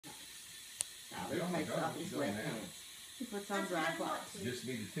Caillou takes off his wet pants. He puts on dry clothes. Just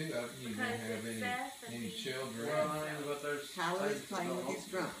be the two of you. You don't have any children. Caillou is playing with his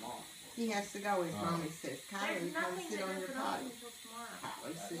drum. He has to go. His mommy says, Caillou, come sit on your potty.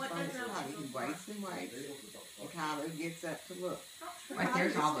 Caillou sits on his potty. He waits and waits. And Caillou gets up to look.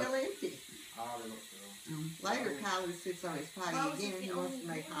 There's all still empty. Later, Caillou sits on his potty again. He wants to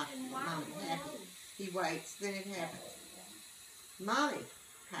make Mommy happy. He waits, then it happens. Mommy,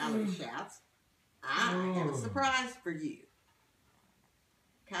 Caillou shouts, I have a surprise for you.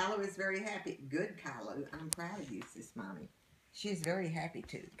 Caillou is very happy. Good, Caillou. I'm proud of you, says Mommy. She's very happy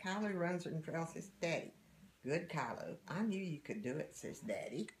too. Caillou runs and tells his daddy. Good, Caillou. I knew you could do it, says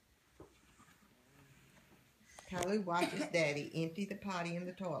Daddy. Caillou watches Daddy empty the potty in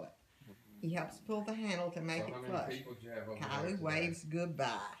the toilet. He helps pull the handle to make it flush. Caillou waves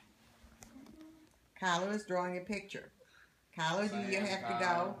goodbye. Caillou is drawing a picture. Caillou, do you have to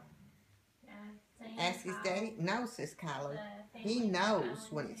go? Asks his daddy. No, says Caillou. He knows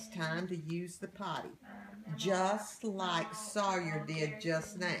when it's time to use the potty. Just like Sawyer did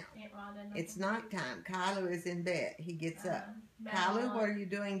just now. It's nighttime. Caillou is in bed. He gets up. Caillou, what are you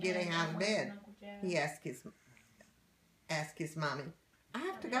doing getting out of bed? He asks his mommy. I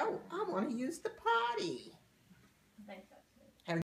have to go. I want to use the potty.